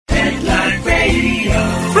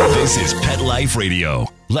This is Pet Life Radio.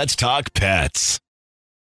 Let's talk pets.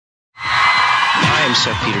 Hi, I'm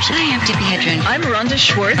Seth Peterson. Hi, I'm Tippi Hedren. I'm Rhonda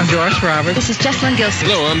Schwartz. I'm Doris Roberts. This is Jessalyn Gilson.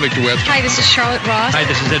 Hello, I'm Victor Webb. Hi, this is Charlotte Ross. Hi,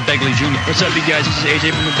 this is Ed Begley Jr. What's up, you guys? This is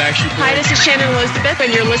AJ from the Backstreet Boys. Hi, this is Shannon Elizabeth,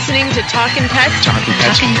 and you're listening to Talkin' Pets. Talking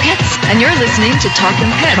Pets. Talking Pets. And you're listening to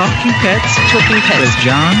Talkin' Pets. Talking Pets Talking Pets. with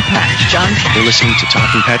John Patch. John Patch. You're listening to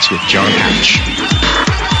Talking Pets with John Patch.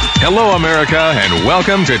 Hello, America, and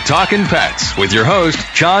welcome to Talkin' Pets with your host,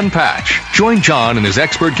 John Patch. Join John and his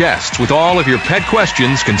expert guests with all of your pet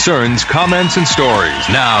questions, concerns, comments, and stories.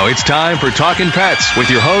 Now it's time for Talkin' Pets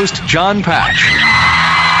with your host, John Patch.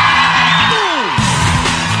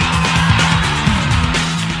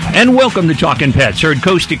 And welcome to Talkin' Pets, heard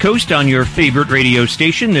coast to coast on your favorite radio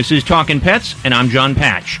station. This is Talkin' Pets, and I'm John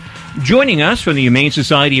Patch. Joining us from the Humane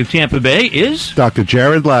Society of Tampa Bay is Dr.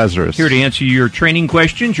 Jared Lazarus. Here to answer your training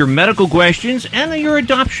questions, your medical questions, and your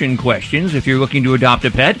adoption questions if you're looking to adopt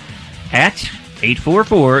a pet at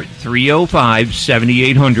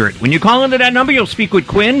 844-305-7800. When you call into that number, you'll speak with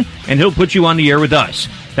Quinn, and he'll put you on the air with us.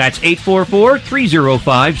 That's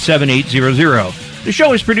 844-305-7800. The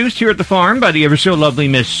show is produced here at the farm by the ever-so-lovely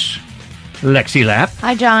Miss Lexi Lapp.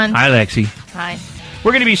 Hi, John. Hi, Lexi. Hi.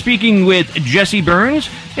 We're going to be speaking with Jessie Burns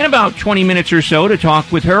in about 20 minutes or so to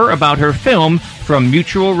talk with her about her film, From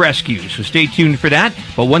Mutual Rescue. So stay tuned for that.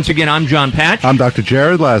 But once again, I'm John Patch. I'm Dr.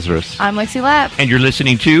 Jared Lazarus. I'm Lexi Lapp. And you're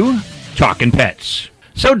listening to Talkin' Pets.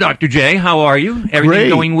 So, Dr. J, how are you? Everything Great.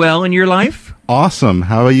 going well in your life? Awesome.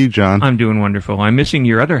 How are you, John? I'm doing wonderful. I'm missing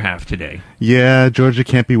your other half today. Yeah, Georgia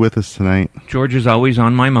can't be with us tonight. George is always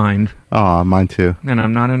on my mind. Aw, mine too. And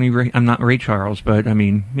I'm not Ray Charles, but I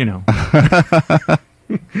mean, you know.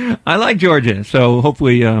 I like Georgia, so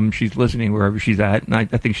hopefully she's listening wherever she's at. And I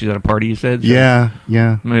think she's at a party, you said? So Yeah.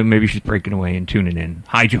 maybe she's breaking away and tuning in.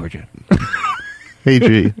 Hi, Georgia. Hey,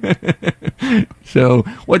 G. So,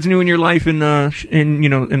 what's new in your life in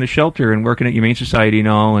the shelter and working at Humane Society and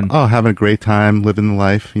all? And Oh, having a great time, living the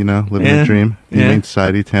life, living the dream. Humane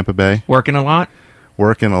Society, Tampa Bay. Working a lot?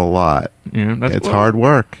 Working a lot. Yeah, It's hard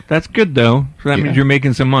work. That's good, though. So that means you're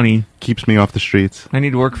making some money. Keeps me off the streets. I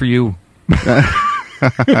need to work for you.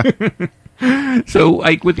 So,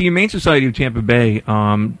 like with the Humane Society of Tampa Bay,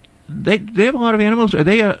 they have a lot of animals. Are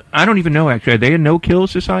they I don't even know, actually. Are they a no-kill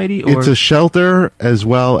society? Or? It's a shelter as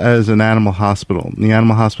well as an animal hospital. The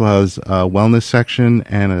animal hospital has a wellness section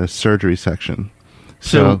and a surgery section.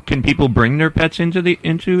 So can people bring their pets into the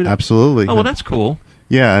Absolutely. Oh, well, that's cool.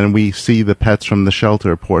 Yeah, and we see the pets from the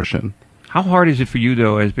shelter portion. How hard is it for you,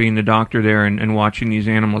 though, as being the doctor there and watching these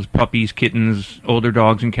animals, puppies, kittens, older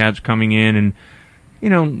dogs and cats coming in and,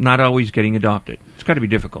 not always getting adopted? It's got to be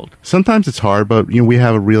difficult. Sometimes it's hard, but we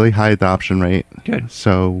have a really high adoption rate. Good.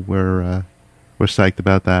 So we're psyched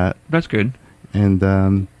about that. That's good.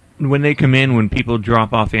 And when they come in, when people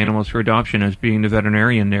drop off animals for adoption, as being the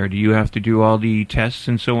veterinarian there, do you have to do all the tests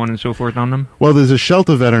and so on and so forth on them? Well, there's a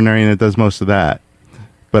shelter veterinarian that does most of that.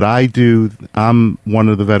 But I'm one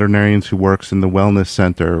of the veterinarians who works in the wellness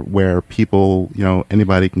center where people,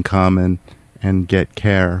 anybody can come and get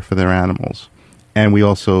care for their animals. And we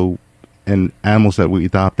also, and animals that we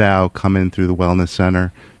adopt out come in through the wellness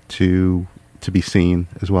center to be seen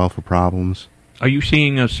as well for problems. Are you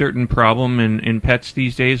seeing a certain problem in pets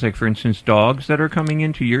these days? Like, for instance, dogs that are coming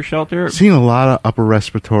into your shelter? Seeing a lot of upper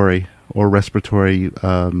respiratory or respiratory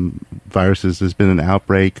viruses. There's been an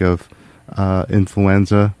outbreak of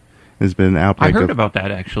influenza. There's been an outbreak. I heard about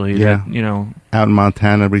that, actually. Yeah. That, out in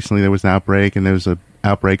Montana recently there was an outbreak, and there was an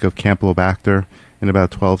outbreak of Campylobacter in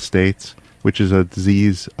about 12 states, which is a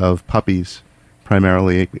disease of puppies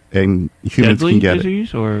primarily, and humans deadly can get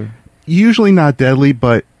disease, it. Or Usually not deadly,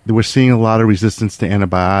 but we're seeing a lot of resistance to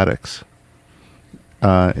antibiotics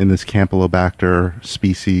in this Campylobacter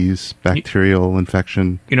species, bacterial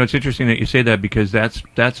infection. it's interesting that you say that, because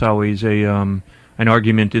that's always an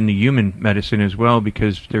argument in the human medicine as well,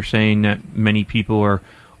 because they're saying that many people are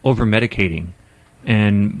over-medicating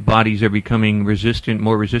and bodies are becoming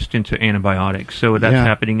more resistant to antibiotics. So that's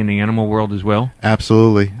happening in the animal world as well?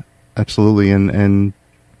 Absolutely. And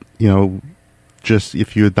just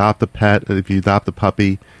if you adopt a pet, if you adopt a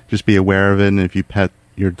puppy, just be aware of it. And if you pet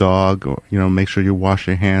your dog, or, make sure you wash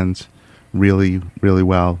your hands really, really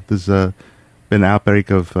well. There's been an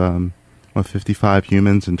outbreak of 55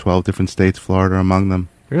 humans in 12 different states, Florida among them.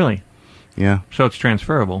 Really? Yeah. So it's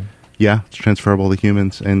transferable? Yeah, it's transferable to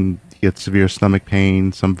humans, and you get severe stomach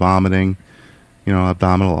pain, some vomiting,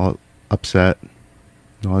 abdominal upset,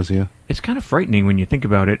 nausea. It's kind of frightening when you think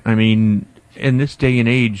about it. I mean, in this day and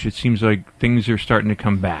age, it seems like things are starting to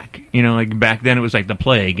come back. You know, like back then it was like the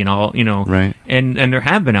plague and all, you know. Right. And there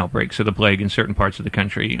have been outbreaks of the plague in certain parts of the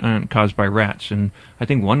country caused by rats. And I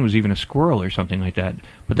think one was even a squirrel or something like that.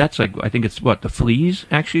 But that's like, I think it's the fleas,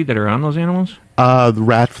 actually, that are on those animals? The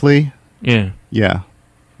rat flea? Yeah. Yeah.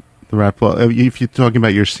 The rat flea. If you're talking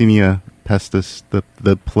about Yersinia pestis,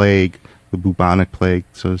 the plague, the bubonic plague,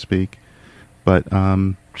 so to speak. But,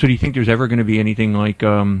 So do you think there's ever going to be anything like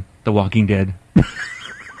The Walking Dead?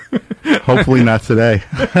 hopefully not today.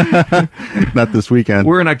 Not this weekend.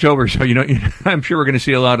 We're in October, so I'm sure we're going to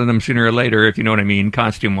see a lot of them sooner or later, if you know what I mean,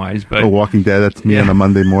 costume-wise. But Walking Dead, that's me on a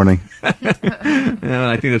Monday morning.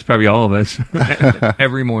 I think that's probably all of us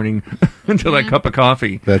every morning until that cup of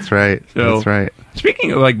coffee. That's right. So, that's right.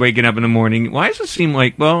 Speaking of like waking up in the morning, why does it seem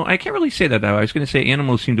like? Well, I can't really say that though. I was going to say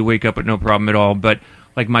animals seem to wake up with no problem at all, but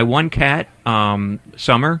like my one cat,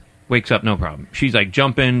 Summer, wakes up no problem. She's like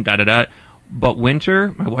jumping, da da da. But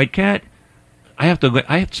Winter, my white cat, I have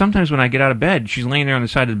to sometimes when I get out of bed, she's laying there on the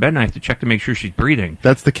side of the bed, and I have to check to make sure she's breathing.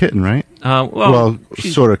 That's the kitten, right? Well,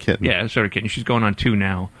 sort of kitten. Yeah, sort of kitten. She's going on 2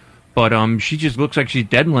 now. But she just looks like she's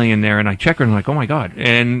dead laying there, and I check her, and I'm like, oh, my God.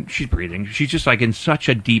 And she's breathing. She's just, like, in such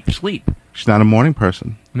a deep sleep. She's not a morning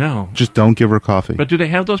person. No. Just don't give her coffee. But do they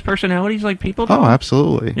have those personalities like people do? Oh,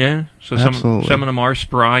 absolutely. Yeah? So Absolutely. some of them are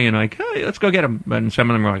spry and like, hey, let's go get them. And some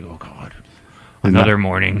of them are like, oh, God. Another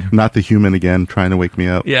morning. Not the human again trying to wake me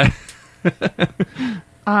up. Yeah.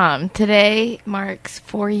 Today marks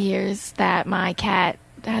 4 years that my cat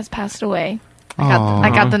has passed away. I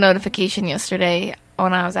got the notification yesterday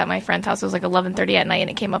when I was at my friend's house. It was like 11:30 at night, and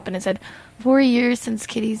it came up and it said 4 years since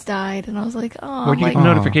Kitty's died. And I was like, oh. Where'd you get the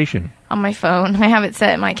notification? On my phone. I have it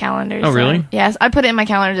set in my calendar. Oh, really? Yes, I put it in my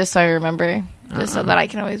calendar just so I remember. Just so that I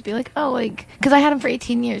can always be like, oh, like, because I had him for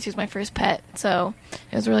 18 years. He was my first pet, so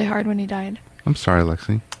it was really hard when he died. I'm sorry,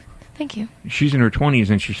 Lexi. Thank you. She's in her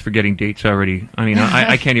 20s and she's forgetting dates already. I mean,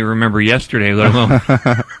 I can't even remember yesterday,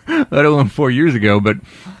 let alone 4 years ago. But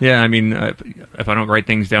yeah, I mean, if I don't write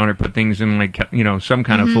things down or put things in like some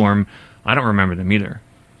kind of form, I don't remember them either.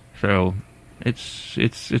 So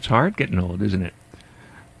it's hard getting old, isn't it?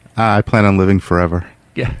 I plan on living forever.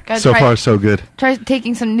 Yeah. So far, so good. Try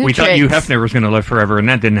taking some We nutrients. thought Hugh Hefner was going to live forever, and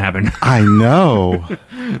that didn't happen. I know.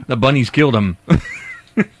 The bunnies killed him.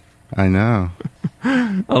 I know.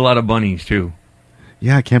 A lot of bunnies, too.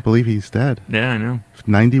 Yeah, I can't believe he's dead. Yeah, I know.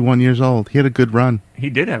 91 years old. He had a good run. He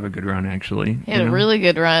did have a good run, actually. He had a really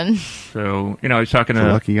good run. So, I was talking He's a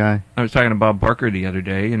lucky guy. I was talking to Bob Barker the other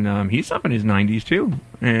day, and he's up in his 90s, too.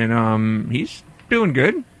 And he's doing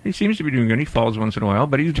good. He seems to be doing good. He falls once in a while,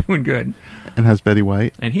 but he's doing good. And has Betty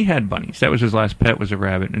White. And he had bunnies. That was his last pet, was a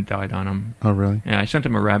rabbit, and it died on him. Oh, really? Yeah, I sent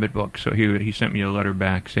him a rabbit book, so he sent me a letter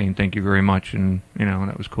back saying thank you very much, and,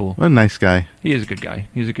 that was cool. What a nice guy. He is a good guy.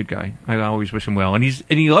 He's a good guy. I always wish him well. And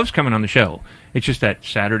he loves coming on the show. It's just that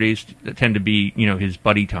Saturdays tend to be, his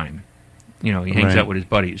buddy time. He hangs out with his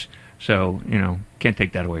buddies. So, can't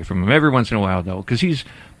take that away from him. Every once in a while, though, because he's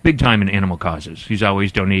big time in animal causes. He's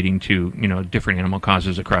always donating to, different animal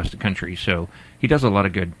causes across the country. So he does a lot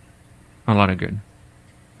of good. A lot of good.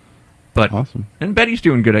 But awesome. And Betty's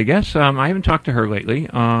doing good, I guess. I haven't talked to her lately.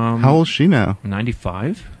 How old is she now?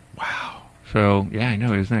 95. Wow. So, yeah, I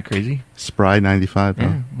know. Isn't that crazy? Spry 95, huh?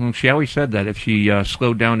 Yeah. Well, she always said that if she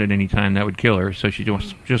slowed down at any time, that would kill her. So she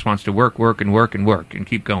just wants to work and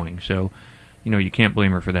keep going. So, you can't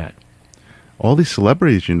blame her for that. All these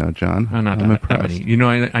celebrities, John. Oh, not I'm that impressed.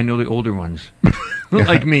 many. I know the older ones,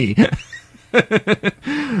 like me.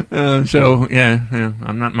 So, yeah,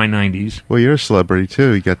 I'm not in my 90s. Well, you're a celebrity,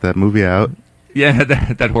 too. You got that movie out. Yeah,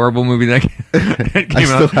 that horrible movie that came out. I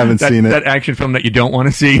still haven't seen it. That action film that you don't want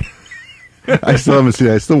to see. I still haven't seen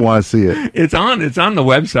it. I still want to see it. It's on the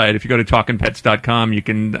website. If you go to talkingpets.com, you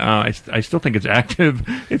can. I still think it's active.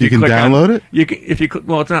 If you can click download it. You can.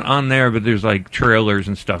 Well, it's not on there, but there's like trailers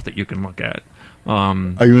and stuff that you can look at.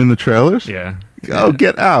 Are you in the trailers? Yeah. Oh,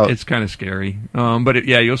 get out! It's kind of scary. But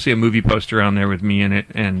you'll see a movie poster on there with me in it,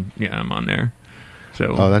 and yeah, I'm on there.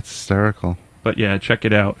 So. Oh, that's hysterical. But yeah, check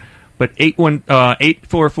it out. But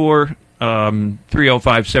 844.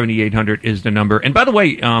 305-7800 is the number. And by the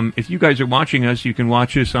way, if you guys are watching us, you can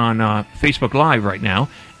watch us on Facebook Live right now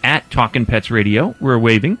at Talkin' Pets Radio. We're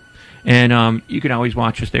waving. And you can always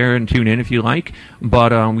watch us there and tune in if you like.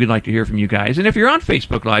 But we'd like to hear from you guys. And if you're on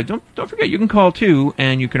Facebook Live, don't forget, you can call too.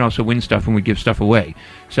 And you can also win stuff when we give stuff away.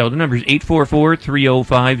 So the number is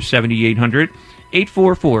 844-305-7800.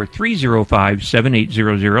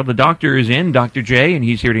 844-305-7800. The doctor is in, Dr. J, and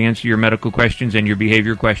he's here to answer your medical questions and your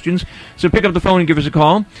behavior questions. So pick up the phone and give us a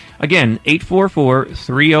call. Again,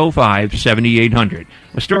 844-305-7800.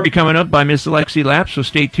 A story coming up by Miss Lexi Lapp, so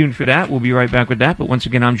stay tuned for that. We'll be right back with that. But once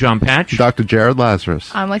again, I'm John Patch. Dr. Jared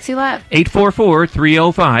Lazarus. I'm Lexi Lapp.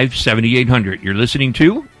 844-305-7800. You're listening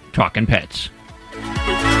to Talkin' Pets.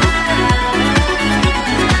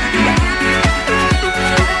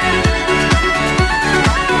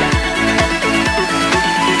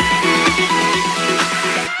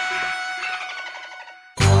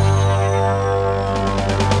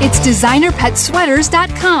 It's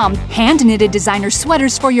DesignerPetSweaters.com. Hand-knitted designer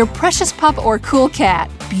sweaters for your precious pup or cool cat.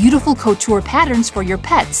 Beautiful couture patterns for your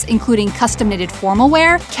pets, including custom-knitted formal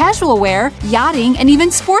wear, casual wear, yachting, and even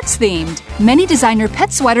sports-themed. Many designer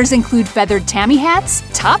pet sweaters include feathered tammy hats,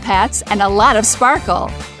 top hats, and a lot of sparkle.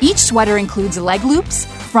 Each sweater includes leg loops,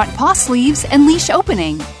 front paw sleeves, and leash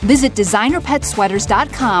opening. Visit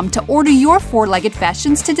DesignerPetSweaters.com to order your four-legged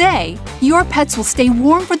fashions today. Your pets will stay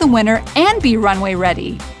warm for the winter and be runway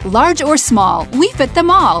ready. Large or small, we fit them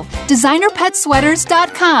all.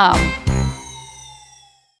 DesignerPetSweaters.com.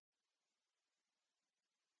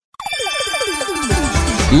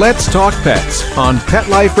 Let's Talk Pets on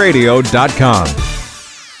PetLifeRadio.com.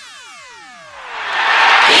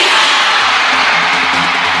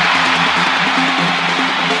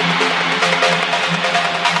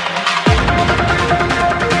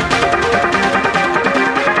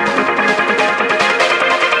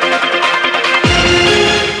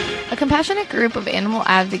 A compassionate group of animal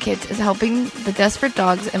advocates is helping the desperate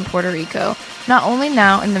dogs in Puerto Rico, not only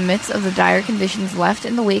now in the midst of the dire conditions left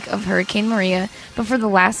in the wake of Hurricane Maria, but for the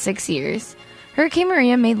last 6 years. Hurricane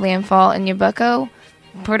Maria made landfall in Yubuco,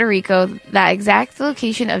 Puerto Rico, that exact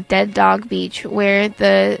location of Dead Dog Beach, where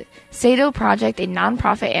the Sado Project, a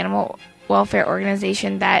nonprofit animal welfare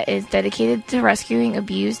organization that is dedicated to rescuing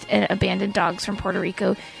abused and abandoned dogs from Puerto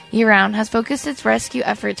Rico year-round, has focused its rescue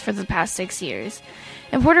efforts for the past 6 years.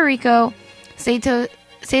 In Puerto Rico,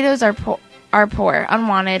 Sados are poor,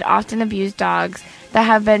 unwanted, often abused dogs that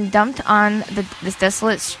have been dumped on this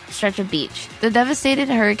desolate stretch of beach. The devastated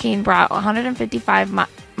hurricane brought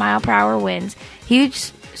 155-mile-per-hour winds,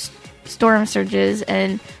 huge storm surges,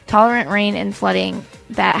 and tolerant rain and flooding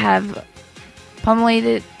that have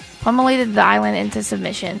pummelated the island into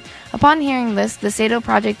submission. Upon hearing this, the Sado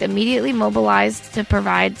Project immediately mobilized to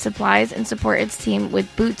provide supplies and support its team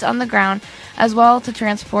with boots on the ground, as well to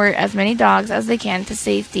transport as many dogs as they can to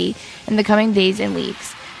safety in the coming days and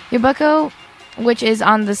weeks. Yubuco, which is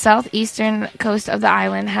on the southeastern coast of the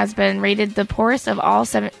island, has been rated the poorest of all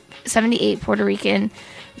 78 Puerto Rican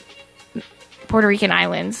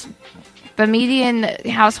islands. The median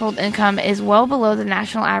household income is well below the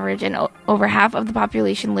national average, and over half of the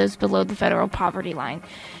population lives below the federal poverty line.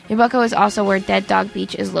 Yubuco is also where Dead Dog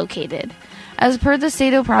Beach is located. As per the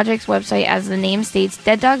Sado Project's website, as the name states,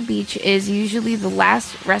 Dead Dog Beach is usually the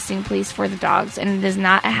last resting place for the dogs, and it is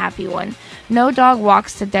not a happy one. No dog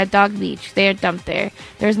walks to Dead Dog Beach. They are dumped there.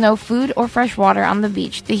 There is no food or fresh water on the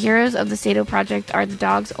beach. The heroes of the Sado Project are the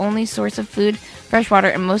dogs' only source of food, fresh water,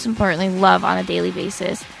 and most importantly, love on a daily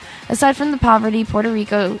basis. Aside from the poverty, Puerto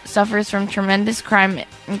Rico suffers from tremendous crime,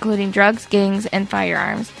 including drugs, gangs, and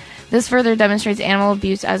firearms. This further demonstrates animal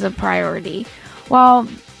abuse as a priority. While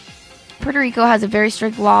Puerto Rico has a very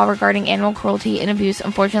strict law regarding animal cruelty and abuse,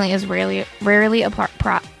 unfortunately is rarely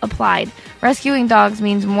applied. Rescuing dogs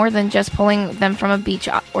means more than just pulling them from a beach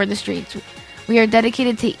or the streets. We are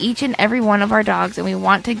dedicated to each and every one of our dogs, and we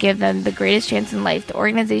want to give them the greatest chance in life. The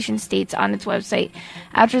organization states on its website,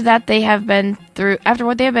 after what they have been through,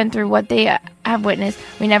 what they have witnessed,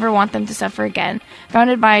 we never want them to suffer again.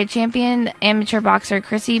 Founded by champion amateur boxer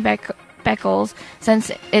Chrissy Beckles,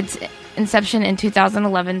 since its inception in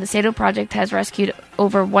 2011, the Sado Project has rescued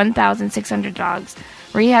over 1,600 dogs,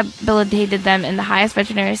 rehabilitated them in the highest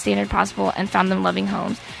veterinary standard possible, and found them loving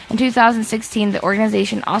homes. In 2016, the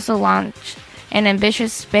organization also launched an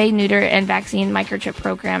ambitious spay, neuter, and vaccine microchip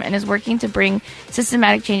program, and is working to bring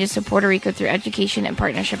systematic changes to Puerto Rico through education and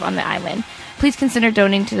partnership on the island. Please consider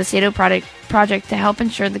donating to the Sado Project to help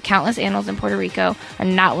ensure the countless animals in Puerto Rico are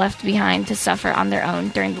not left behind to suffer on their own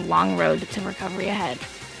during the long road to recovery ahead.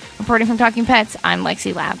 Reporting from Talking Pets, I'm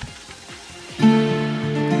Lexi Lapp.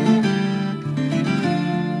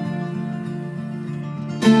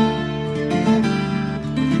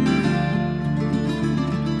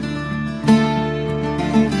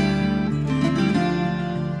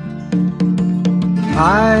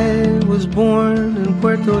 I was born in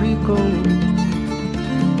Puerto Rico.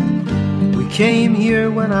 We came here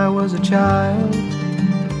when I was a child.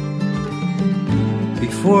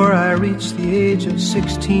 Before I reached the age of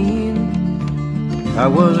 16, I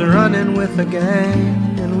was running with a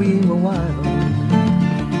gang and we were wild.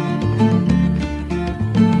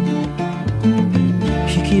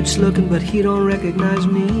 He keeps looking but he don't recognize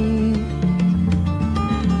me.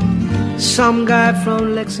 Some guy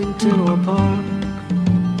from Lexington or Park.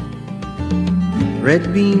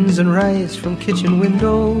 Red beans and rice from kitchen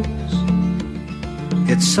windows.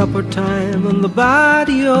 It's supper time and the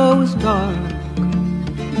barrio is dark.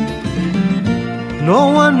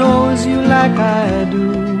 No one knows you like I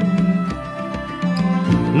do.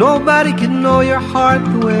 Nobody can know your heart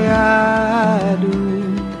the way I do.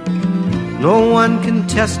 No one can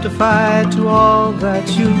testify to all that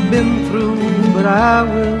you've been through, but I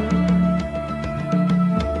will.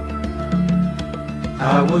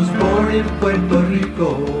 I was born in Puerto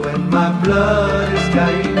Rico and my blood is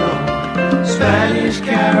Taino, Spanish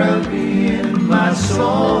Caribbean, my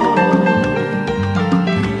soul.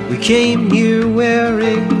 We came here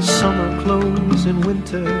wearing summer clothes in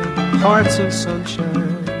winter, hearts of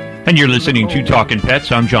sunshine. And you're listening to Talkin'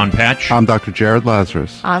 Pets. I'm John Patch. I'm Dr. Jared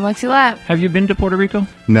Lazarus. I'm Lexi Lapp. Have you been to Puerto Rico?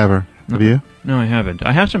 Never. Have you? No, I haven't.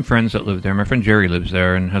 I have some friends that live there. My friend Jerry lives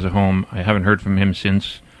there and has a home. I haven't heard from him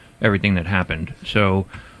since everything that happened. So,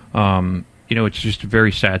 it's just a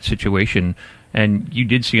very sad situation. And you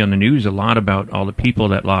did see on the news a lot about all the people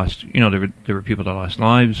that lost, there were people that lost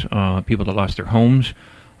lives, people that lost their homes.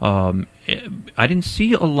 I didn't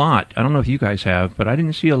see a lot. I don't know if you guys have, but I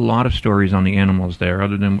didn't see a lot of stories on the animals there,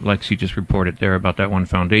 other than Lexi just reported there about that one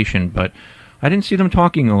foundation. But I didn't see them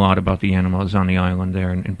talking a lot about the animals on the island there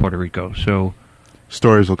in Puerto Rico. So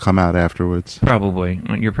stories will come out afterwards. Probably.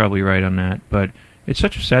 You're probably right on that. But it's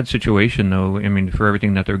such a sad situation, though. I mean, for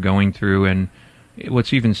everything that they're going through. And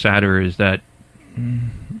what's even sadder is that in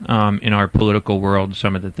our political world,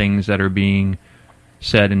 some of the things that are being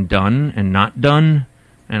said and done and not done.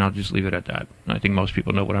 And I'll just leave it at that. I think most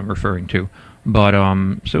people know what I'm referring to. But, I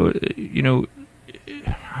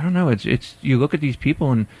don't know. It's you look at these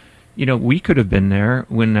people and, we could have been there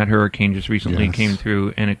when that hurricane just recently came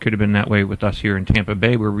through, and it could have been that way with us here in Tampa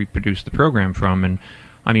Bay where we produced the program from. And,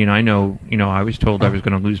 I mean, I know, I was told I was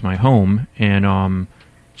going to lose my home, and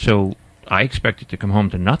so I expected to come home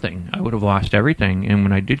to nothing. I would have lost everything. And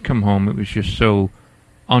when I did come home, it was just so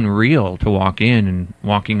unreal to walk in and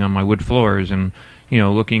walking on my wood floors and,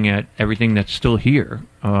 looking at everything that's still here.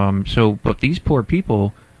 But these poor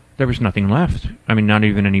people, there was nothing left. I mean, not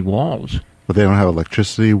even any walls. But they don't have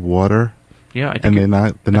electricity, water. Yeah, I think and they're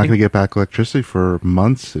not going to get back electricity for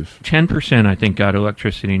months. 10%, I think, got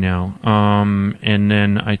electricity now, and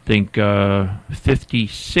then I think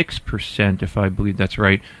 56%, if I believe that's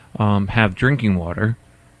right, have drinking water.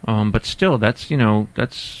 But still, that's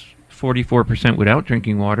 44% without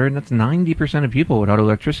drinking water, and that's 90% of people without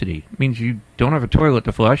electricity. It means you don't have a toilet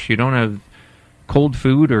to flush, you don't have cold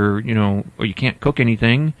food, or you can't cook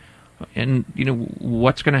anything. And,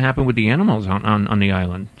 what's going to happen with the animals on the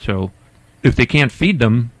island? So if they can't feed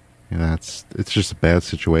them... Yeah, it's just a bad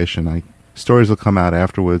situation. Stories will come out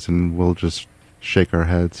afterwards, and we'll just shake our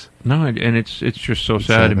heads. No, and it's just so sad.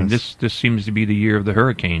 Sadness. I mean, this seems to be the year of the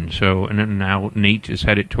hurricane. So, and then now Nate is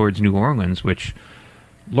headed towards New Orleans, which...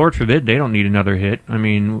 Lord forbid they don't need another hit. I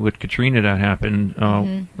mean, with Katrina that happened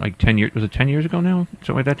like 10 years... Was it 10 years ago now?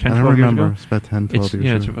 Something like that? 10, 12 years ago? It's about 10, 12 years ago.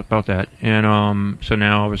 Yeah, it's about that. And so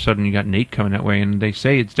now all of a sudden you got Nate coming that way, and they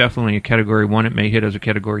say it's definitely a Category 1. It may hit as a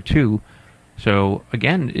Category 2. So,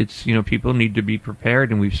 again, it's, people need to be prepared,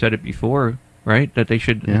 and we've said it before, right? That they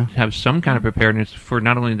should have some kind of preparedness for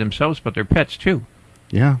not only themselves, but their pets, too.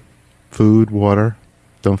 Yeah. Food, water.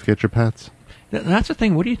 Don't forget your pets. That's the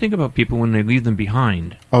thing. What do you think about people when they leave them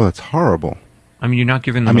behind? Oh, that's horrible. I mean, you're not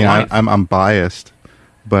giving them a life. I'm biased,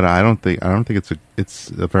 but I don't think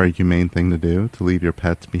it's a very humane thing to do, to leave your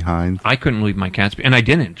pets behind. I couldn't leave my cats, and I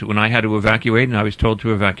didn't. When I had to evacuate, and I was told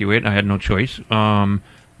to evacuate, I had no choice, because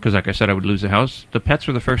like I said, I would lose the house. The pets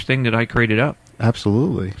were the first thing that I crated up.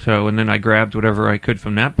 Absolutely. So, and then I grabbed whatever I could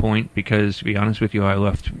from that point, because, to be honest with you, I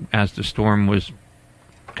left as the storm was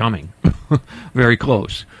coming. Very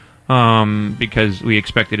close. Because we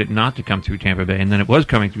expected it not to come through Tampa Bay, and then it was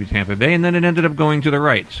coming through Tampa Bay, and then it ended up going to the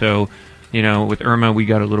right. So, with Irma, we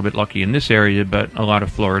got a little bit lucky in this area, but a lot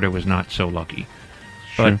of Florida was not so lucky.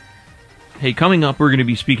 Sure. But, hey, coming up, we're going to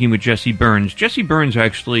be speaking with Jesse Burns. Jesse Burns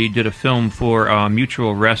actually did a film for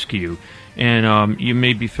Mutual Rescue, and you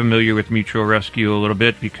may be familiar with Mutual Rescue a little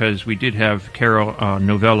bit because we did have Carol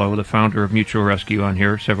Novello, the founder of Mutual Rescue, on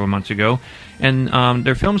here several months ago. And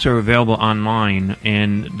their films are available online,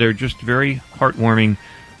 and they're just very heartwarming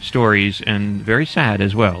stories and very sad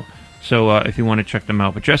as well. So if you want to check them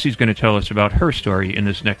out. But Jesse's going to tell us about her story in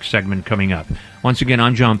this next segment coming up. Once again,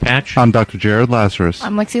 I'm John Patch. I'm Dr. Jared Lazarus.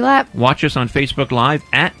 I'm Lexi Lapp. Watch us on Facebook Live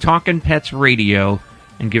at Talkin' Pets Radio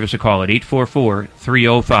and give us a call at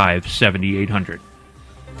 844-305-7800.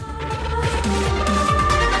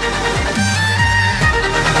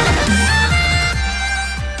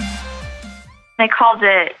 They called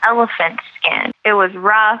it elephant skin. It was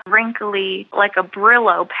rough, wrinkly, like a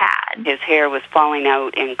Brillo pad. His hair was falling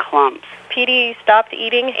out in clumps. Petey stopped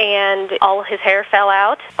eating and all his hair fell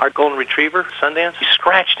out. Our golden retriever, Sundance, he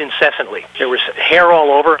scratched incessantly. There was hair all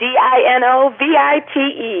over.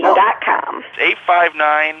 DINOVITE.com.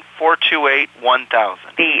 859-428-1000.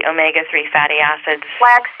 The omega-3 fatty acids.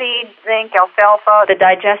 Flaxseed, zinc, alfalfa. The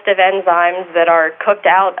digestive enzymes that are cooked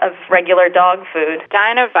out of regular dog food.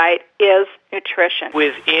 Dinovite is nutrition.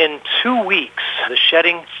 Within 2 weeks, the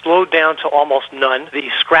shedding slowed down to almost none. The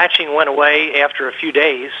scratching went away after a few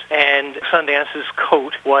days, and Sundance's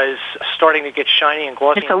coat was starting to get shiny and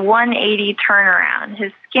glossy. It's a 180 turnaround.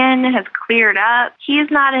 His skin has cleared up.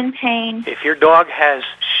 He's not in pain. If your dog has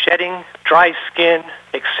shedding, dry skin,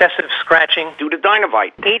 excessive scratching, do the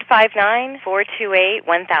Dinovite.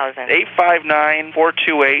 859-428-1000.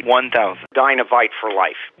 859-428-1000. Dinovite for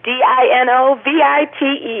life.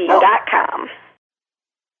 DINOVITE.com.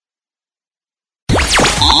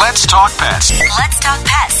 Let's talk pets. Let's talk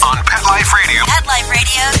pets On Pet Life Radio. Pet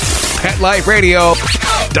Life Radio.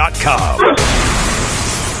 PetLifeRadio.com.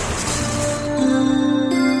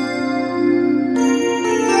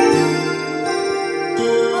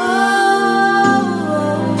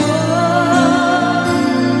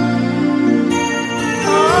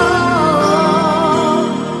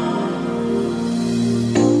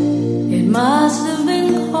 It must have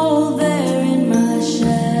been cold there in my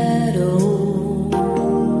shadow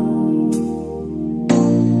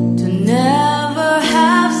to never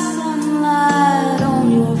have sunlight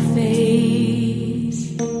on your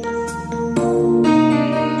face.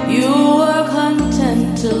 You were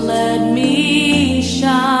content to let me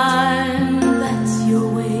shine, that's your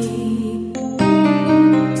way.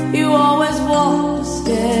 You always walked a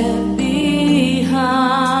step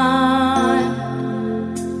behind.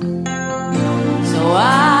 So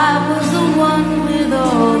I was the one with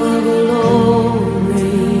all the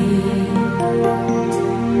glory,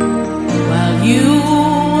 while you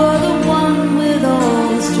were the one with all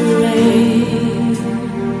the strength.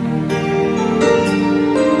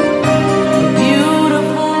 A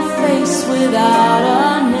beautiful face without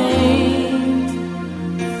a name.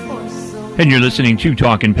 And you're listening to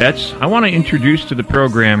Talkin' Pets. I want to introduce to the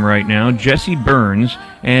program right now Jessie Burns.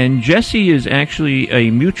 And Jessie is actually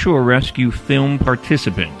a Mutual Rescue film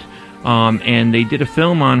participant. And they did a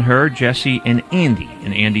film on her, Jessie and Andy.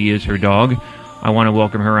 And Andy is her dog. I want to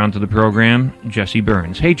welcome her onto the program, Jessie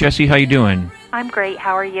Burns. Hey, Jessie, how you doing? I'm great.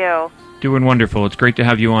 How are you? Doing wonderful. It's great to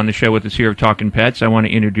have you on the show with us here of Talkin' Pets. I want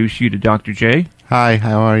to introduce you to Dr. J. Hi,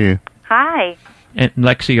 how are you? Hi. And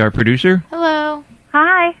Lexi, our producer. Hello.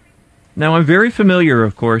 Hi. Now, I'm very familiar,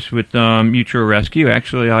 of course, with Mutual Rescue.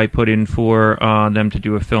 Actually, I put in for them to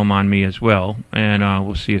do a film on me as well, and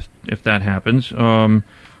we'll see if that happens.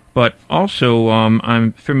 But also,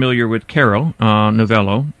 I'm familiar with Carol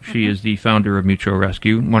Novello. She is the founder of Mutual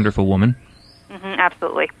Rescue. Wonderful woman.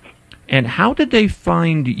 Absolutely. And how did they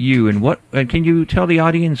find you? And what? Can you tell the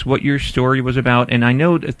audience what your story was about? And I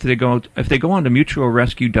know if they go on to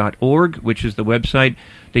mutualrescue.org, which is the website,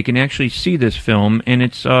 they can actually see this film. And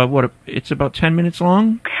it's it's about 10 minutes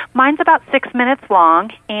long. Mine's about 6 minutes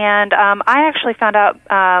long, and I actually found out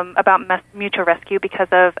about Mutual Rescue because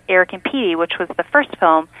of Eric and Petey, which was the first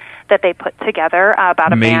film that they put together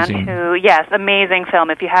about amazing. A man who, yes, amazing film.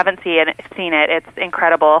 If you haven't seen it, it's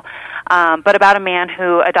incredible. But about a man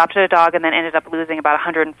who adopted a dog and then ended up losing about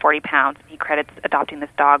 140 pounds. He credits adopting this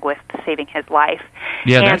dog with saving his life.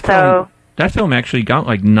 Yeah, and that film actually got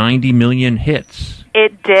like 90 million hits.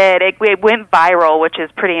 It did. It went viral, which is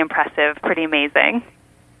pretty impressive, pretty amazing.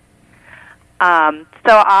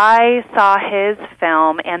 So I saw his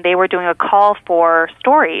film, and they were doing a call for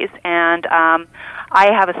stories, and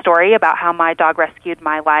I have a story about how my dog rescued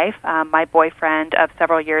my life. My boyfriend of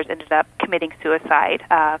several years ended up committing suicide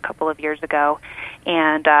a couple of years ago,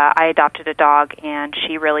 and I adopted a dog, and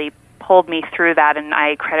she really pulled me through that, and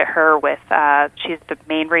I credit her with, she's the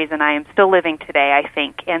main reason I am still living today, I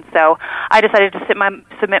think. And so I decided to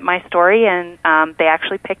submit my story, and they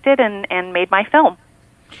actually picked it and made my film.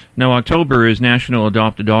 Now, October is National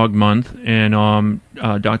Adopt a Dog Month, and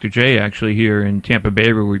Dr. J, actually here in Tampa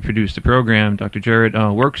Bay, where we produce the program, Dr. Jarrett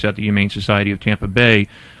works at the Humane Society of Tampa Bay.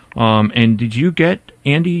 And did you get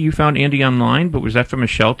Andy? You found Andy online, but was that from a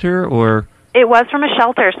shelter, or It was from a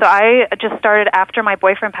shelter. So I just started after my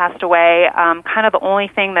boyfriend passed away. Kind of the only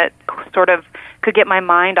thing that sort of could get my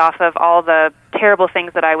mind off of all the terrible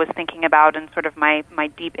things that I was thinking about and sort of my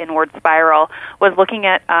deep inward spiral was looking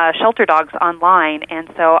at shelter dogs online. And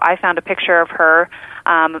so I found a picture of her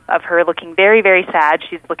looking very, very sad.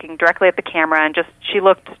 She's looking directly at the camera, and she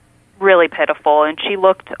looked really pitiful, and she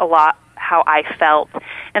looked a lot how I felt.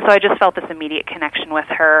 And so I just felt this immediate connection with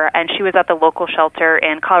her. And she was at the local shelter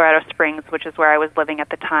in Colorado Springs, which is where I was living at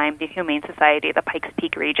the time, the Humane Society, the Pikes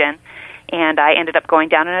Peak region. And I ended up going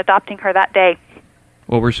down and adopting her that day.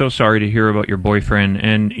 Well, we're so sorry to hear about your boyfriend.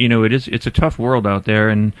 And, it's a tough world out there.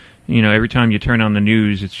 And, every time you turn on the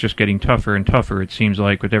news, it's just getting tougher and tougher, it seems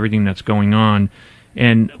like, with everything that's going on.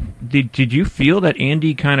 And did you feel that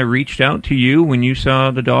Andy kind of reached out to you when you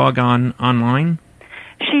saw the dog online?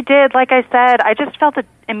 She did. Like I said, I just felt an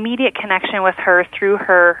immediate connection with her through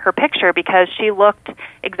her picture because she looked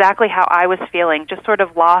exactly how I was feeling, just sort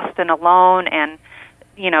of lost and alone and,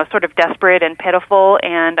 sort of desperate and pitiful.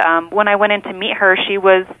 And when I went in to meet her, she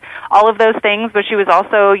was all of those things, but she was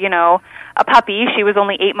also, a puppy. She was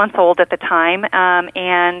only 8 months old at the time,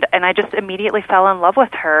 and I just immediately fell in love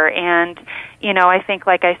with her. And, I think,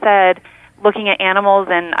 like I said, looking at animals,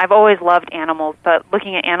 and I've always loved animals, but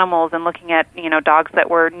looking at animals and looking at, dogs that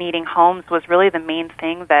were needing homes was really the main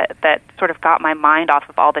thing that sort of got my mind off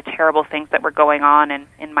of all the terrible things that were going on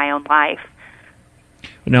in my own life.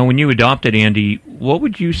 Now, when you adopted Andy, what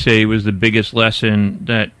would you say was the biggest lesson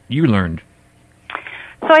that you learned?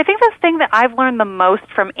 So I think the thing that I've learned the most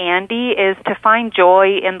from Andy is to find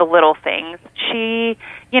joy in the little things. She,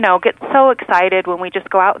 gets so excited when we just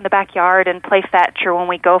go out in the backyard and play fetch or when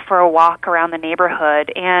we go for a walk around the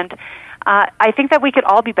neighborhood. And I think that we could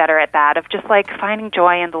all be better at that, of just like finding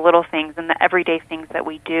joy in the little things and the everyday things that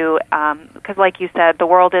we do. Because like you said, the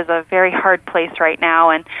world is a very hard place right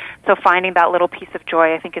now. And so finding that little piece of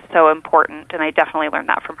joy I think is so important. And I definitely learned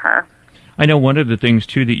that from her. I know one of the things,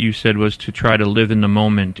 too, that you said was to try to live in the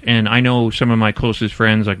moment. And I know some of my closest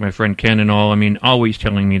friends, like my friend Ken and all, always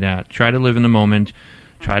telling me that. Try to live in the moment.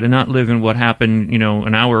 Try to not live in what happened,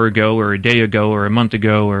 an hour ago or a day ago or a month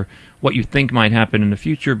ago or what you think might happen in the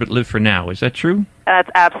future, but live for now. Is that true? That's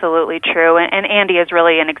absolutely true. And Andy is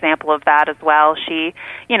really an example of that as well. She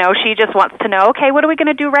just wants to know, okay, what are we going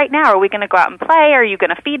to do right now? Are we going to go out and play? Are you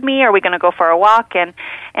going to feed me? Are we going to go for a walk? And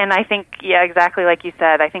I think, yeah, exactly like you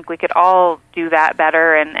said, I think we could all do that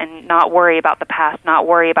better and not worry about the past, not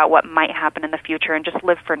worry about what might happen in the future, and just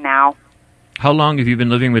live for now. How long have you been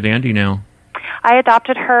living with Andy now? I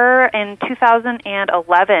adopted her in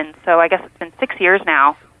 2011, so I guess it's been 6 years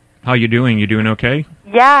now. How you doing? You doing okay?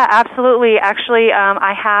 Yeah, absolutely. Actually,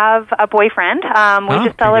 I have a boyfriend. We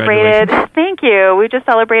just celebrated. Thank you. We just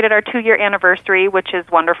celebrated our 2-year anniversary, which is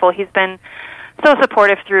wonderful. He's been so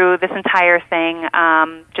supportive through this entire thing.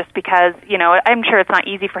 Just because, I'm sure it's not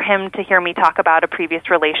easy for him to hear me talk about a previous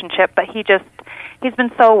relationship, but he's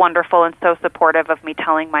been so wonderful and so supportive of me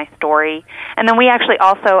telling my story. And then we actually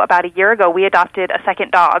also, about a year ago, we adopted a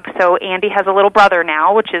second dog. So Andy has a little brother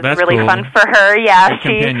now, which is really cool. Fun for her. Yeah,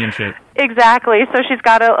 companionship. Exactly. So she's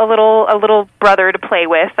got a little brother to play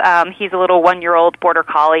with. He's a little 1-year-old border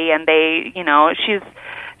collie, and they,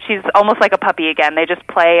 she's almost like a puppy again. They just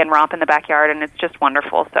play and romp in the backyard, and it's just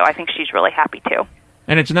wonderful. So I think she's really happy too.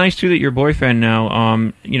 And it's nice, too, that your boyfriend now,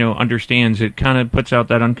 understands. It kind of puts out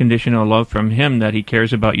that unconditional love from him, that he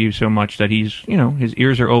cares about you so much, that he's, his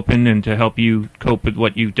ears are open and to help you cope with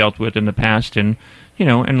what you've dealt with in the past and,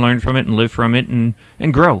 and learn from it and live from it and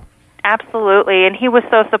grow. Absolutely. And he was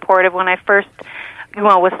so supportive when I first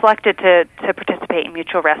was selected to participate in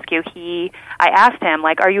Mutual Rescue. I asked him,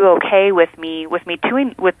 like, are you okay with me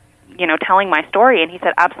telling my story? And he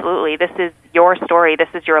said, absolutely. This is your story. This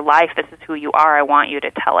is your life. This is who you are. I want you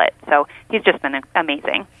to tell it. So he's just been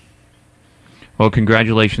amazing. Well,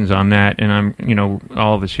 congratulations on that. And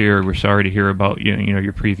all of us here, we're sorry to hear about,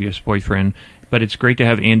 your previous boyfriend. But it's great to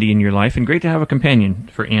have Andy in your life and great to have a companion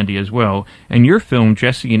for Andy as well. And your film,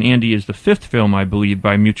 Jessie and Andy, is the 5th film, I believe,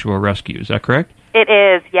 by Mutual Rescue. Is that correct? It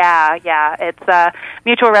is, yeah. It's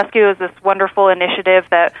Mutual Rescue is this wonderful initiative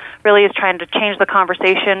that really is trying to change the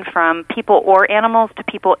conversation from people or animals to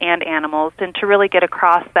people and animals, and to really get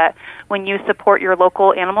across that when you support your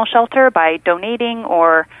local animal shelter by donating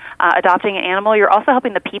or adopting an animal, you're also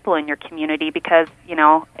helping the people in your community, because,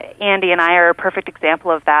 Andy and I are a perfect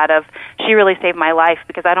example of that. She really saved my life,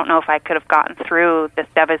 because I don't know if I could have gotten through this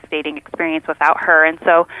devastating experience without her. And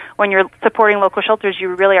so when you're supporting local shelters,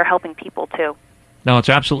 you really are helping people too. No, it's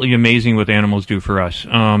absolutely amazing what animals do for us.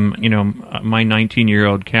 My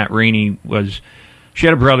 19-year-old cat, Rainey, was She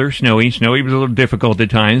had a brother, Snowy. Snowy was a little difficult at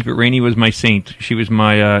times, but Rainey was my saint. She was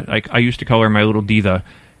my, I used to call her my little diva.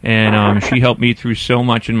 And she helped me through so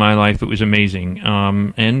much in my life. It was amazing.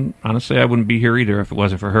 And honestly, I wouldn't be here either if it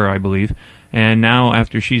wasn't for her, I believe. And now,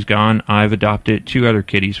 after she's gone, I've adopted 2 other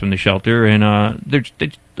kitties from the shelter. And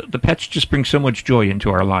the pets just bring so much joy into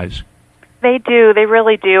our lives. They do. They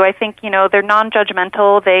really do. I think, they're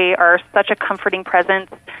non-judgmental. They are such a comforting presence.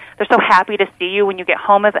 They're so happy to see you when you get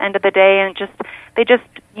home at the end of the day, and they just,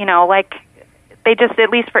 at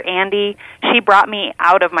least for Andy, she brought me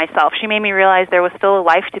out of myself. She made me realize there was still a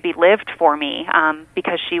life to be lived for me,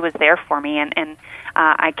 because she was there for me, and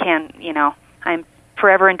I can, I'm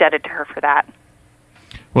forever indebted to her for that.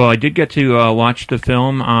 Well, I did get to watch the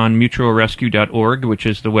film on mutualrescue.org, which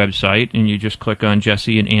is the website, and you just click on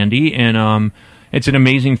Jesse and Andy, and it's an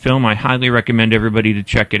amazing film. I highly recommend everybody to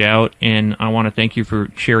check it out, and I want to thank you for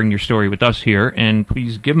sharing your story with us here, and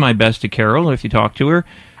please give my best to Carol if you talk to her.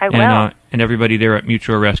 I will. And everybody there at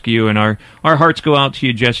Mutual Rescue, and our hearts go out to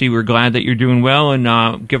you, Jesse. We're glad that you're doing well,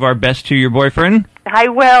 and give our best to your boyfriend. I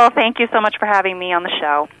will. Thank you so much for having me on the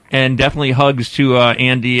show. And definitely hugs to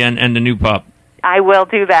Andy and the new pup. I will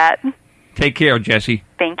do that. Take care, Jesse.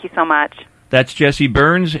 Thank you so much. That's Jessie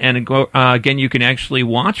Burns, and again, you can actually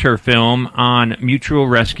watch her film on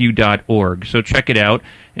mutualrescue.org, so check it out.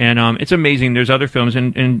 And it's amazing. There's other films,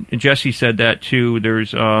 and Jessie said that too.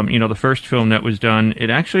 There's, the first film that was done, it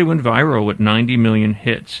actually went viral with 90 million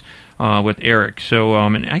hits with Eric. So,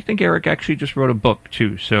 and I think Eric actually just wrote a book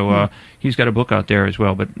too, so he's got a book out there as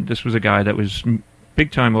well. But this was a guy that was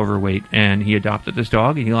big-time overweight, and he adopted this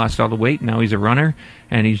dog, and he lost all the weight, and now he's a runner,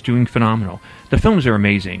 and he's doing phenomenal. The films are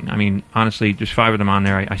amazing. I mean, honestly, there's 5 of them on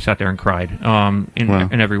there. I sat there and cried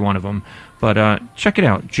in every one of them. But check it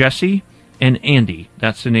out, Jesse and Andy.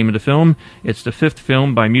 That's the name of the film. It's the 5th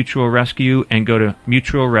film by Mutual Rescue, and go to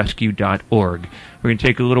mutualrescue.org. We're going to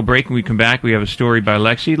take a little break, and we come back. We have a story by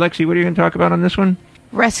Lexi. Lexi, what are you going to talk about on this one?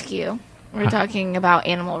 Rescue. We're talking about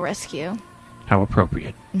animal rescue. How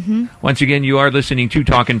appropriate. Mm-hmm. Once again, you are listening to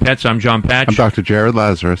Talkin' Pets. I'm John Patch. I'm Dr. Jared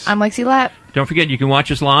Lazarus. I'm Lexi Lapp. Don't forget, you can watch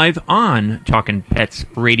us live on Talkin' Pets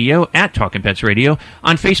Radio, at Talkin' Pets Radio,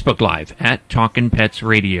 on Facebook Live, at Talkin' Pets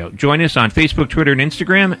Radio. Join us on Facebook, Twitter, and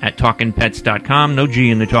Instagram, at TalkinPets.com, no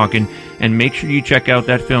G in the talkin', and make sure you check out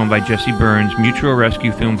that film by Jessie Burns, Mutual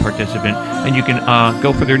Rescue film participant, and you can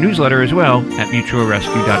go for their newsletter as well at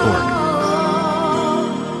mutualrescue.org.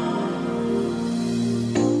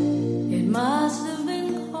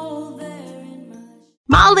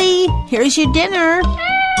 Molly, here's your dinner.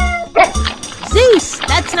 Zeus,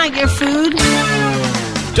 that's not your food.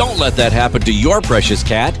 Don't let that happen to your precious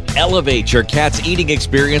cat. Elevate your cat's eating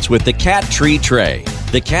experience with the Cat Tree Tray.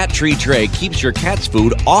 The Cat Tree Tray keeps your cat's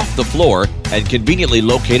food off the floor and conveniently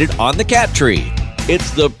located on the cat tree.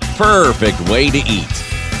 It's the perfect way to eat.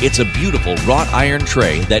 It's a beautiful wrought iron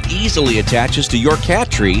tray that easily attaches to your cat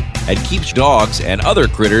tree and keeps dogs and other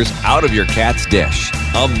critters out of your cat's dish.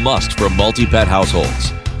 A must for multi-pet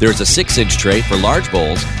households. There's a 6-inch tray for large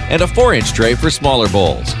bowls and a 4-inch tray for smaller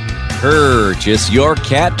bowls. Purchase your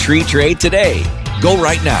Cat Tree Tray today. Go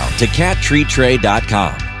right now to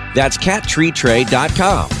cattreetray.com. That's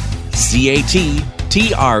cattreetray.com.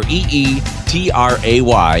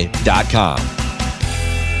 CATTREETRAY.com.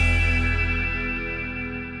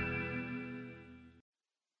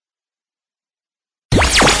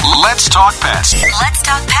 Let's talk pets. Let's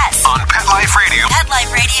talk pets On Pet Life Radio. Pet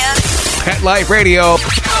Life Radio.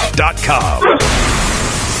 PetLifeRadio.com.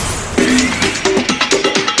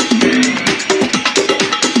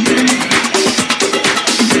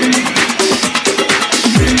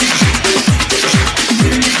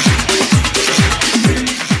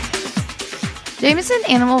 Jameson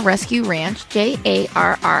Animal Rescue Ranch,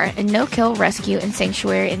 JARR, a no-kill rescue and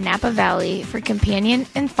sanctuary in Napa Valley for companion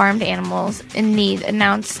and farmed animals in need,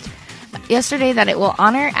 announced yesterday that it will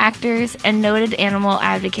honor actors and noted animal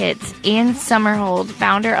advocates Ian Somerhalder,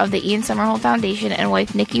 founder of the Ian Somerhalder Foundation, and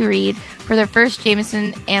wife Nikki Reed for their first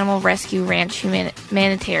Jameson Animal Rescue Ranch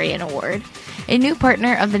Humanitarian Award. A new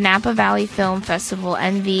partner of the Napa Valley Film Festival,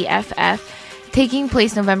 NVFF, taking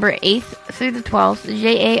place November 8th through the 12th,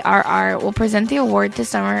 JARR will present the award to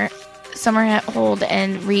Somerhalder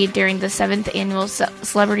and Reed during the 7th annual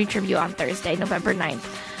Celebrity Tribute on Thursday, November 9th,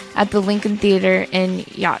 at the Lincoln Theater in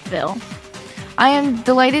Yountville. I am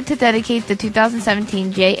delighted to dedicate the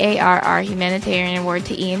 2017 JARR Humanitarian Award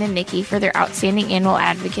to Ian and Nikki for their outstanding animal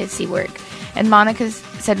advocacy work, and Monica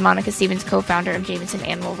Stevens, co-founder of Jameson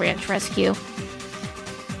Animal Ranch Rescue.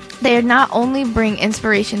 They not only bring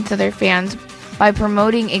inspiration to their fans by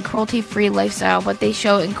promoting a cruelty-free lifestyle, but they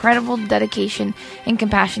show incredible dedication and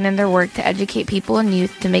compassion in their work to educate people and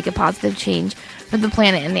youth to make a positive change for the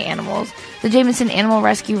planet and the animals. The Jameson Animal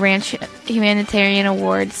Rescue Ranch Humanitarian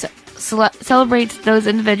Awards celebrates those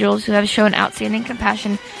individuals who have shown outstanding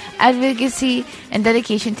compassion, advocacy, and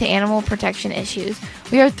dedication to animal protection issues.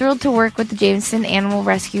 We are thrilled to work with the Jameson Animal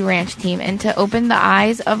Rescue Ranch team and to open the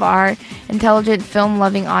eyes of our intelligent,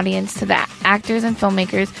 film-loving audience to the actors and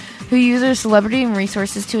filmmakers who use their celebrity and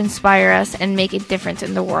resources to inspire us and make a difference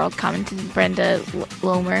in the world, commented Brenda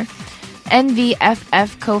Lomer.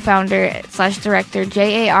 NVFF co-founder/director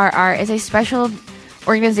JARR is a special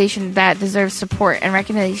organization that deserves support and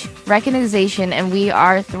recognition, and we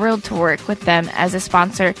are thrilled to work with them as a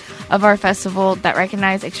sponsor of our festival that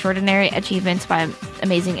recognizes extraordinary achievements by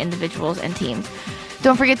amazing individuals and teams.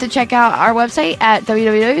 Don't forget to check out our website at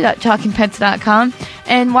www.talkingpets.com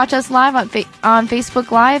and watch us live on Facebook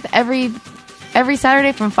Live every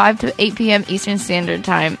Saturday from 5 to 8 p.m. Eastern Standard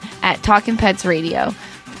Time at Talking Pets Radio.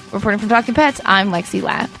 Reporting from Talking Pets, I'm Lexi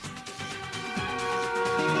Lapp.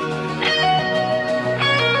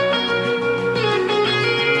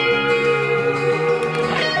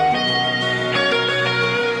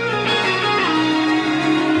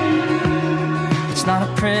 It's not a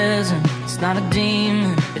prison, it's not a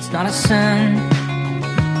demon, it's not a sin.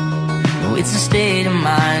 No, it's a state of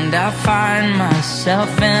mind I find myself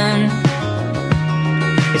in.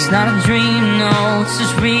 It's not a dream, no, it's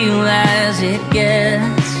as real as it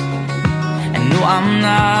gets. And no, I'm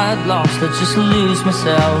not lost, I just lose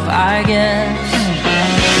myself, I guess.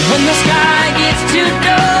 When the sky gets too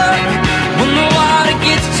dark, when the water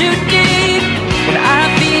gets too deep, when I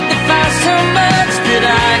feed the fire so much that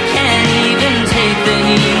I can't even take the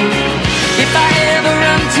heat. If I ever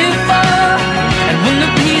run too far, and when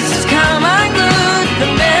the pieces come unglued,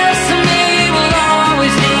 the best of me will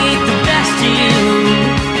always need the best of you.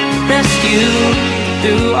 Rescue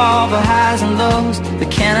through all the highs and lows, the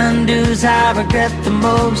can undo's I regret the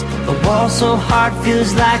most. The wall so hard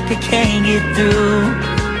feels like I can't get through.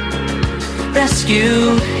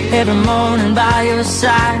 Rescue every morning by your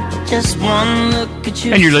side. Just one look at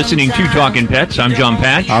you. And you're listening to Talking Pets. I'm John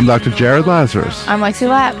Patch. I'm Dr. Jared Lazarus. I'm Lexi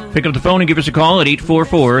Lapp. Pick up the phone and give us a call at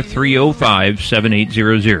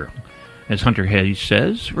 844-305-7800. As Hunter Hayes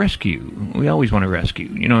says, rescue. We always want to rescue.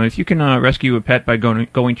 You know, if you can rescue a pet by going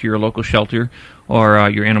to your local shelter or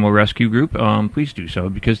your animal rescue group, please do so,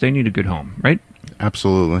 because they need a good home, right?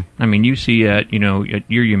 Absolutely. I mean, you see at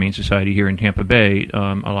your Humane Society here in Tampa Bay, a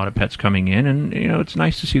lot of pets coming in, and it's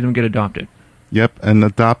nice to see them get adopted. Yep, and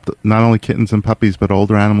adopt not only kittens and puppies, but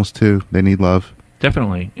older animals too. They need love.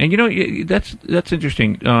 Definitely. And that's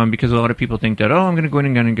interesting, because a lot of people think that, I'm going to go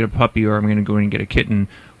in and get a puppy, or I'm going to go in and get a kitten.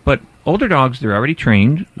 But older dogs, they're already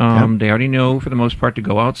trained. Yep. They already know, for the most part, to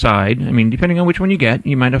go outside. I mean, depending on which one you get,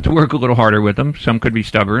 you might have to work a little harder with them. Some could be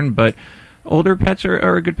stubborn, but older pets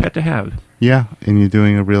are a good pet to have. Yeah, and you're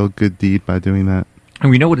doing a real good deed by doing that. And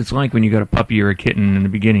we know what it's like when you got a puppy or a kitten in the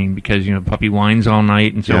beginning, because puppy whines all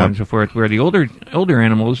night and so on and so forth. Where the older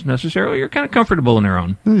animals necessarily are kind of comfortable in their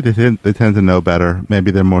own. They tend to know better. Maybe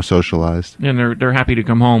they're more socialized, and they're happy to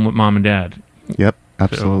come home with mom and dad. Yep,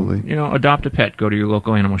 absolutely. So, adopt a pet. Go to your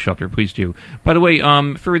local animal shelter. Please do. By the way,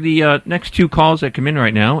 for the next two calls that come in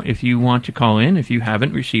right now, if you want to call in, if you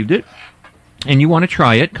haven't received it, and you want to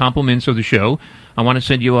try it, compliments of the show, I want to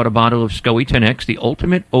send you out a bottle of SCOE 10X, the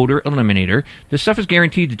Ultimate Odor Eliminator. This stuff is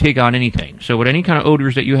guaranteed to take out anything. So with any kind of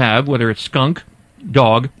odors that you have, whether it's skunk,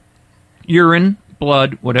 dog, urine,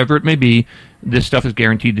 blood, whatever it may be, this stuff is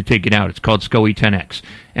guaranteed to take it out. It's called SCOE 10X.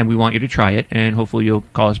 And we want you to try it, and hopefully you'll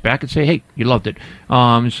call us back and say, hey, you loved it.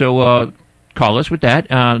 So call us with that.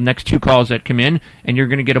 Next two calls that come in, and you're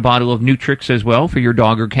going to get a bottle of Nutrix as well for your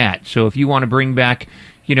dog or cat. So if you want to bring back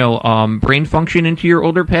brain function into your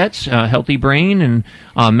older pets, healthy brain and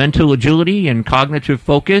mental agility and cognitive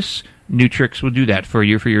focus, Nutrix will do that for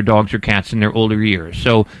you, for your dogs or cats in their older years.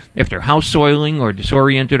 So if they're house soiling or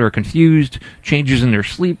disoriented or confused, changes in their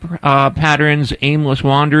sleep patterns, aimless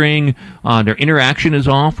wandering, their interaction is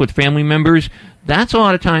off with family members, that's a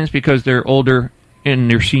lot of times because they're older in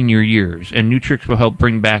their senior years, and Nutrix will help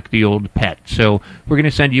bring back the old pet. So we're going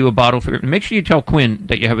to send you a bottle for it. Make sure you tell Quinn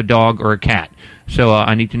that you have a dog or a cat. So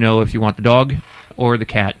I need to know if you want the dog or the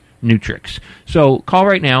cat Nutrix. So call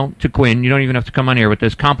right now to Quinn. You don't even have to come on air with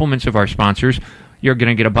this. Compliments of our sponsors. You're going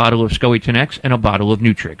to get a bottle of SCOE 10X and a bottle of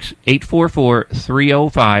Nutrix.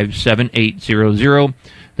 844-305-7800.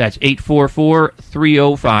 That's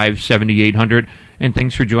 844-305-7800. And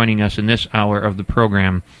thanks for joining us in this hour of the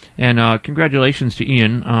program. And congratulations to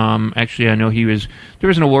Ian. Actually, I know there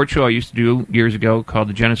was an award show I used to do years ago called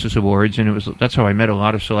the Genesis Awards, and that's how I met a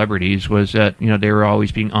lot of celebrities, was that, they were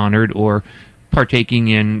always being honored or partaking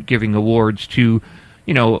in giving awards to,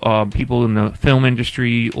 people in the film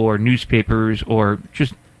industry or newspapers or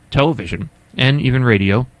just television and even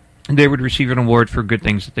radio, they would receive an award for good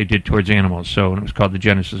things that they did towards animals. So it was called the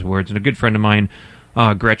Genesis Awards. And a good friend of mine,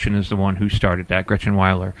 Gretchen, is the one who started that, Gretchen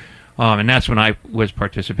Weiler. And that's when I was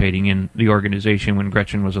participating in the organization when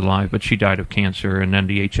Gretchen was alive, but she died of cancer, and then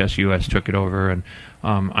the HSUS took it over, and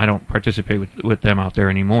I don't participate with them out there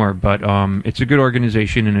anymore. But it's a good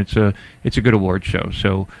organization, and it's a good award show,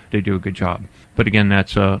 so they do a good job. But again,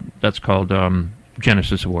 that's called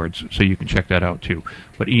Genesis Awards, so you can check that out too.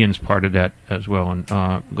 But Ian's part of that as well, and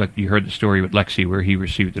like you heard the story with Lexi where he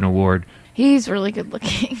received an award. He's really good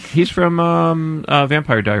looking. He's from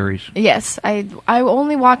Vampire Diaries. Yes, I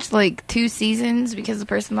only watched like 2 seasons because the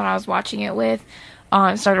person that I was watching it with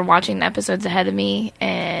started watching the episodes ahead of me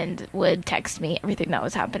and would text me everything that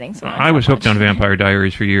was happening. So I was hooked on Vampire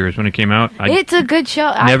Diaries for years when it came out. It's a good show.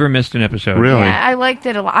 Never missed an episode. Really? Yeah, I liked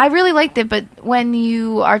it a lot. I really liked it, but when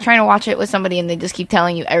you are trying to watch it with somebody and they just keep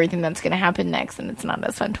telling you everything that's going to happen next, and it's not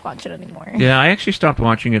as fun to watch it anymore. Yeah, I actually stopped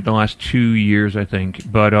watching it the last 2 years, I think.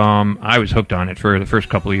 But I was hooked on it for the first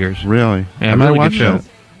couple of years. Really? Yeah, really good show.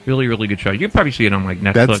 Really, really good show. You can probably see it on like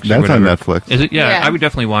Netflix. That's on Netflix. Is it? Yeah, I would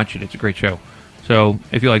definitely watch it. It's a great show. So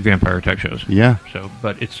if you like vampire type shows, yeah. So,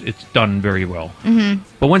 but it's done very well. Mm-hmm.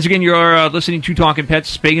 But once again, you're listening to Talking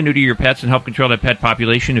Pets, spay and neuter your pets, and help control that pet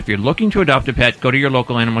population. If you're looking to adopt a pet, go to your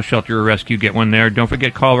local animal shelter or rescue. Get one there. Don't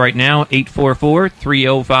forget, call right now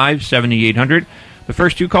 844-305-7800. The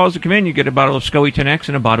first 2 calls that come in, you get a bottle of SCOE 10X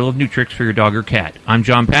and a bottle of Nutrix for your dog or cat. I'm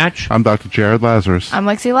John Patch. I'm Dr. Jared Lazarus. I'm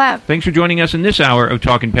Lexi Lapp. Thanks for joining us in this hour of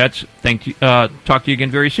Talking Pets. Talk to you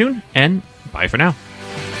again very soon, and bye for now.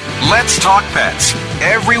 Let's Talk Pets,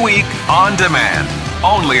 every week on demand,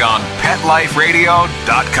 only on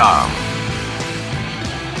PetLifeRadio.com.